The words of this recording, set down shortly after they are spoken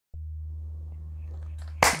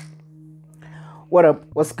What up?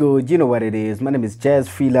 What's good? You know what it is. My name is Jazze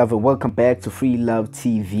Freelove and welcome back to Freelove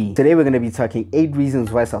TV. Today we're going to be talking 8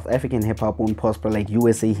 reasons why South African hip-hop won't prosper like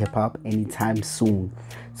USA hip-hop anytime soon.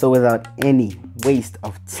 So without any waste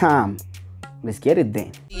of time, let's get it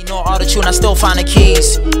then. You know all the tune, I still find the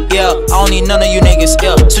keys. Yeah, I don't need none of you niggas.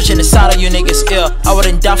 Yeah, switching the side of you niggas. Yeah, I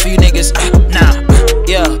wouldn't die for you niggas. Nah.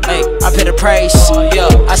 Yeah, hey, I pay the price. Yeah,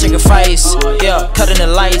 I sacrifice. Yeah, cutting the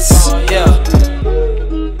lights. Yeah.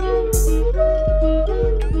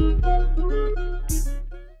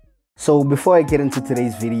 So before I get into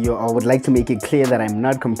today's video, I would like to make it clear that I'm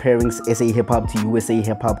not comparing SA hip-hop to USA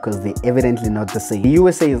hip-hop because they're evidently not the same. The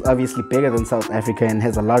USA is obviously bigger than South Africa and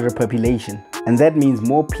has a larger population. And that means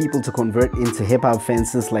more people to convert into hip-hop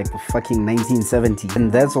fans since like the fucking 1970s.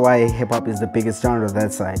 And that's why hip-hop is the biggest genre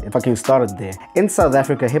that side. It fucking started there. In South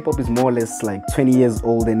Africa, hip-hop is more or less like 20 years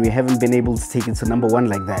old and we haven't been able to take it to #1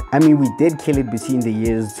 like that. I mean, we did kill it between the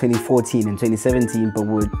years 2014 and 2017, but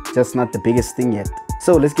we're just not the biggest thing yet.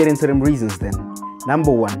 So let's get into them reasons then.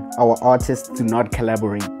 Number 1, our artists do not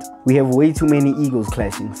collaborate. We have way too many egos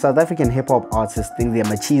clashing. South African hip-hop artists think their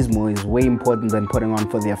machismo is way important than putting on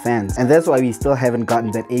for their fans. And that's why we still haven't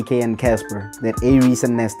gotten that AK and Casper, that A-Reece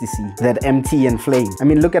and Nasty C, that MT and Flame. I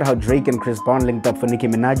mean, look at how Drake and Chris Brown linked up for Nicki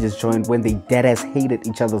Minaj's joint when they deadass hated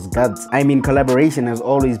each other's guts. I mean, collaboration has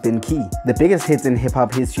always been key. The biggest hits in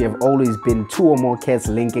hip-hop history have always been 2 or more cats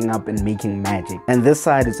linking up and making magic. And this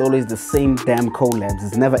side, it's always the same damn collabs.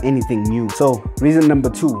 It's never anything new. So, reason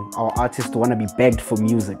number 2, our artists want to be begged for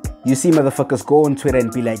music. You see motherfuckers go on Twitter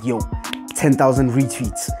and be like, yo, 10,000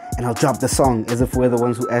 retweets and I'll drop the song, as if we're the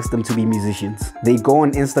ones who asked them to be musicians. They go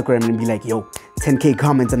on Instagram and be like, yo, 10k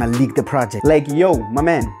comments and I'll leak the project. Like, yo, my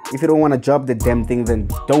man, if you don't want to drop the damn thing, then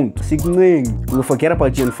don't. We'll forget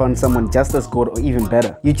about you and find someone just as good or even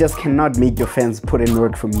better. You just cannot make your fans put in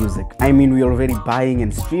work for music. I mean, we're already buying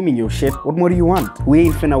and streaming your shit. What more do you want? We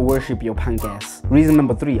ain't finna worship your punk ass. Reason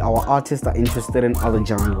number 3, our artists are interested in other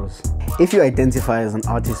genres. If you identify as an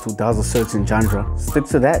artist who does a certain genre, stick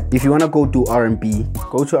to that. If you wanna go do R&B,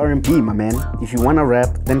 go to R&B, my man. If you wanna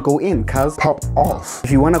rap, then go in, cuz. Pop off.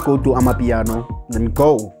 If you wanna go do amapiano, then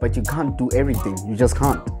go. But you can't do everything. You just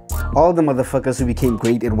can't. All the motherfuckers who became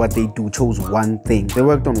great at what they do chose one thing. They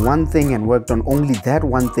worked on one thing and worked on only that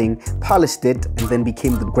one thing, polished it, and then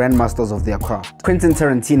became the grandmasters of their craft. Quentin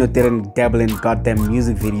Tarantino didn't dabble in goddamn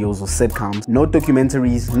music videos or sitcoms. No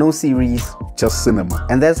documentaries, no series, just cinema.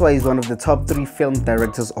 And that's why he's one of the top 3 film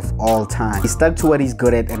directors of all time. He stuck to what he's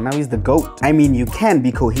good at and now he's the GOAT. I mean, you can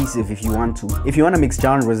be cohesive if you want to. If you want to mix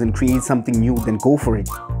genres and create something new, then go for it.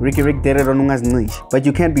 Ricky Rick did it on Unga's Niche. But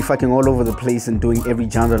you can't be fucking all over the place and doing every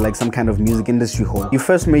genre like some kind of music industry whore. You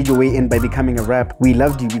first made your way in by becoming a rap. We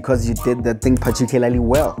loved you because you did that thing particularly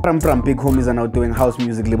well. Big homies are now doing house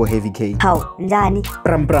music, label Heavy K. How? Njani?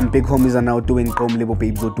 Big homies are now doing Chrome, label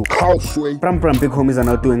Babe Zoto. Houseway. Big homies are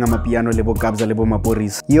now doing Amapiano, label Gabza, label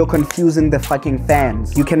Maporis. You're confusing the fucking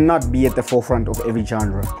fans. You cannot be at the forefront of every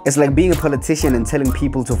genre. It's like being a politician and telling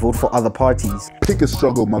people to vote for other parties. Pick a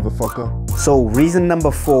struggle, motherfucker. So reason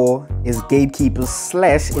number 4 is gatekeepers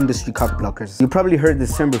 / industry cockblockers. You probably heard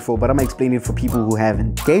this term before, but I'm gonna explain it for people who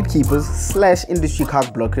haven't. Gatekeepers / industry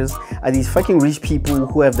cockblockers are these fucking rich people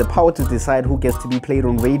who have the power to decide who gets to be played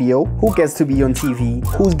on radio, who gets to be on TV,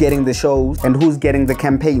 who's getting the shows, and who's getting the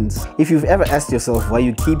campaigns. If you've ever asked yourself why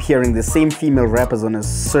you keep hearing the same female rappers on a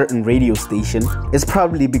certain radio station, it's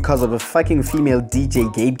probably because of a fucking female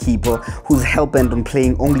DJ gatekeeper who's hell-bent on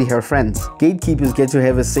playing only her friends. Gatekeepers get to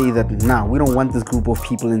have a say that, nah, we don't want this group of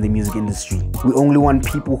people in the music industry. We only want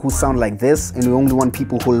people who sound like this, and we only want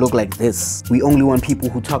people who look like this. We only want people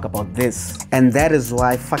who talk about this. And that is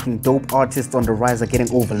why fucking dope artists on the rise are getting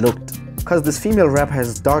overlooked. Cause this female rapper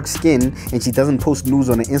has dark skin and she doesn't post news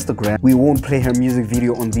on her Instagram, we won't play her music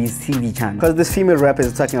video on these TV channels. Cause this female rapper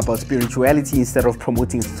is talking about spirituality instead of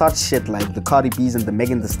promoting such shit like the Cardi B's and the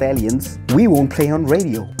Megan Thee Stallions, we won't play on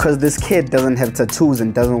radio. Cause this kid doesn't have tattoos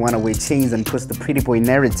and doesn't want to wear chains and twist the pretty boy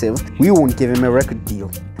narrative, we won't give him a record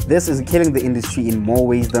deal. This is killing the industry in more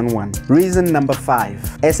ways than one. Reason number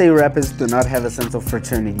 5. SA rappers do not have a sense of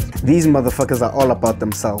fraternity. These motherfuckers are all about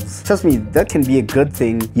themselves. Trust me, that can be a good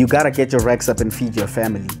thing. You gotta get your racks up and feed your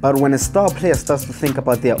family. But when a star player starts to think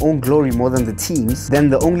about their own glory more than the team's, then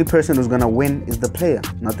the only person who's gonna win is the player,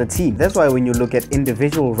 not the team. That's why when you look at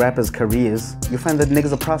individual rappers' careers, you find that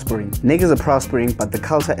niggas are prospering. Niggas are prospering, but the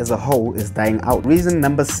culture as a whole is dying out. Reason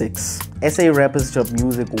number 6. SA rappers drop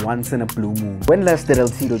music once in a blue moon. When last did El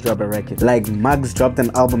Tito drop a record. Like Muggs dropped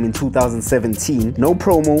an album in 2017, no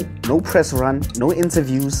promo, no press run, no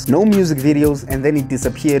interviews, no music videos, and then he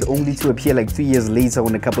disappeared only to appear like 3 years later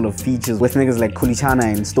on a couple of features with niggas like Kulichana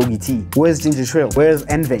and Stogie T. Where's Ginger Trail? Where's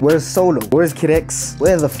Envy? Where's Solo? Where's Kid X?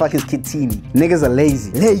 Where the fuck is Kid Teeny? Niggas are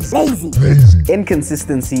lazy.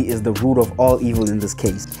 Inconsistency is the root of all evil in this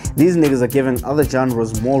case. These niggas are giving other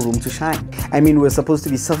genres more room to shine. I mean, we're supposed to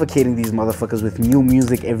be suffocating these motherfuckers with new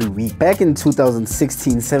music every week. Back in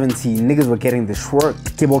 2016-17, niggas were getting the shwork.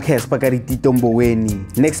 Kibo Casper got it Ditombo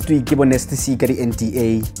Weni. Next week, Kibo Nesty got it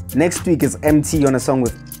NDA. Next week is MT on a song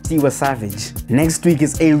with Tiwa Savage. Next week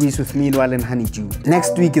is A-Reece with Meanwhile and Honeydew.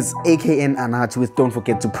 Next week is AKN Anat with Don't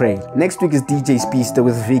Forget to Pray. Next week is DJ Speedster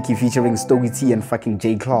with Vicky featuring Stogie T and fucking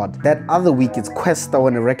J Claude. That other week it's Questa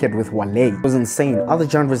on a record with Wale. It was insane. Other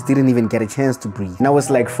genres didn't even get a chance to breathe. Now it's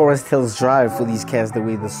like Forest Hills Drive for these cats the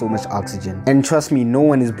way there's so much oxygen. And trust me, no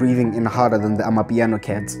one is breathing in harder than the Amapiano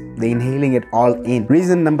cats. They're inhaling it all in.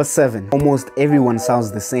 Reason number 7. Almost everyone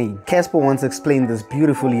sounds the same. Casper once explained this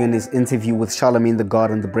beautifully in his interview with Charlemagne the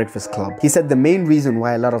God on the Breakfast Club. He said the main reason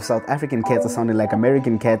why a lot of South African cats are sounding like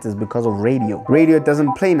American cats is because of radio. Radio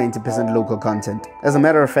doesn't play 90% local content. As a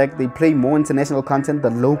matter of fact, they play more international content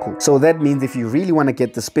than local. So that means if you really want to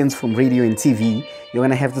get the spins from radio and TV, you're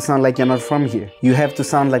gonna have to sound like you're not from here. You have to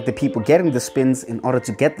sound like the people getting the spins in order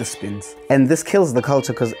to get the spins. And this kills the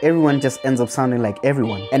culture because everyone just ends up sounding like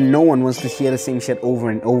everyone. And no one wants to hear the same shit over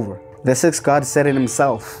and over. The Sixth God said it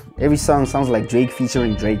himself. Every song sounds like Drake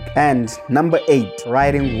featuring Drake. And number 8,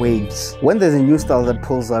 riding waves. When there's a new style that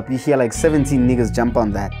pulls up, you hear like 17 niggas jump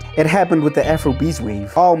on that. It happened with the Afrobeats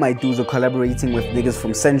wave. All my dudes are collaborating with niggas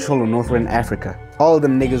from Central or Northern Africa. All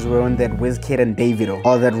them niggas were on that Wizkid and Davido,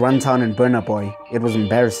 or that Runtown and Burna Boy. It was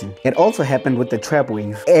embarrassing. It also happened with the trap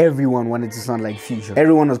wave. Everyone wanted to sound like Future.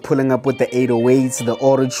 Everyone was pulling up with the 808s, the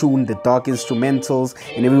auto-tune, the dark instrumentals,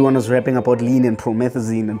 and everyone was rapping about lean and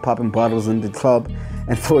promethazine and popping bottles in the club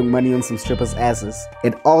and throwing money on some strippers' asses.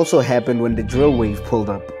 It also happened when the drill wave pulled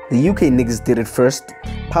up. The UK niggas did it first.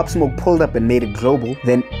 Pop Smoke pulled up and made it global.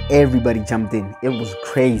 Then everybody jumped in. It was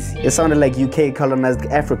crazy. It sounded like UK colonized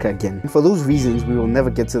Africa again. And for those reasons, we will never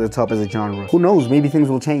get to the top as a genre. Who knows, maybe things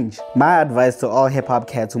will change. My advice to all hip-hop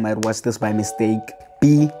cats who might watch this by mistake: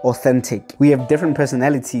 be authentic. We have different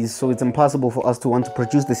personalities, so it's impossible for us to want to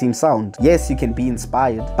produce the same sound. Yes, you can be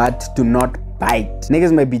inspired, but do not bite.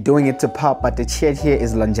 Niggas might be doing it to pop, but the shit here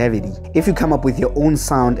is longevity. If you come up with your own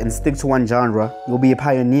sound and stick to one genre, you'll be a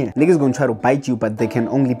pioneer. Niggas gonna try to bite you, but there can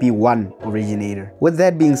only be one originator. With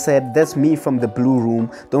that being said, that's me from the Blue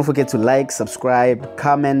Room. Don't forget to like, subscribe,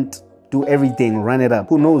 comment, do everything, run it up.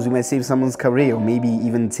 Who knows, you might save someone's career or maybe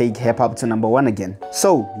even take hip-hop to #1 again.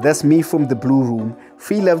 So, that's me from the Blue Room.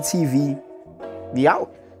 Freelove TV, we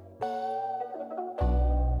out.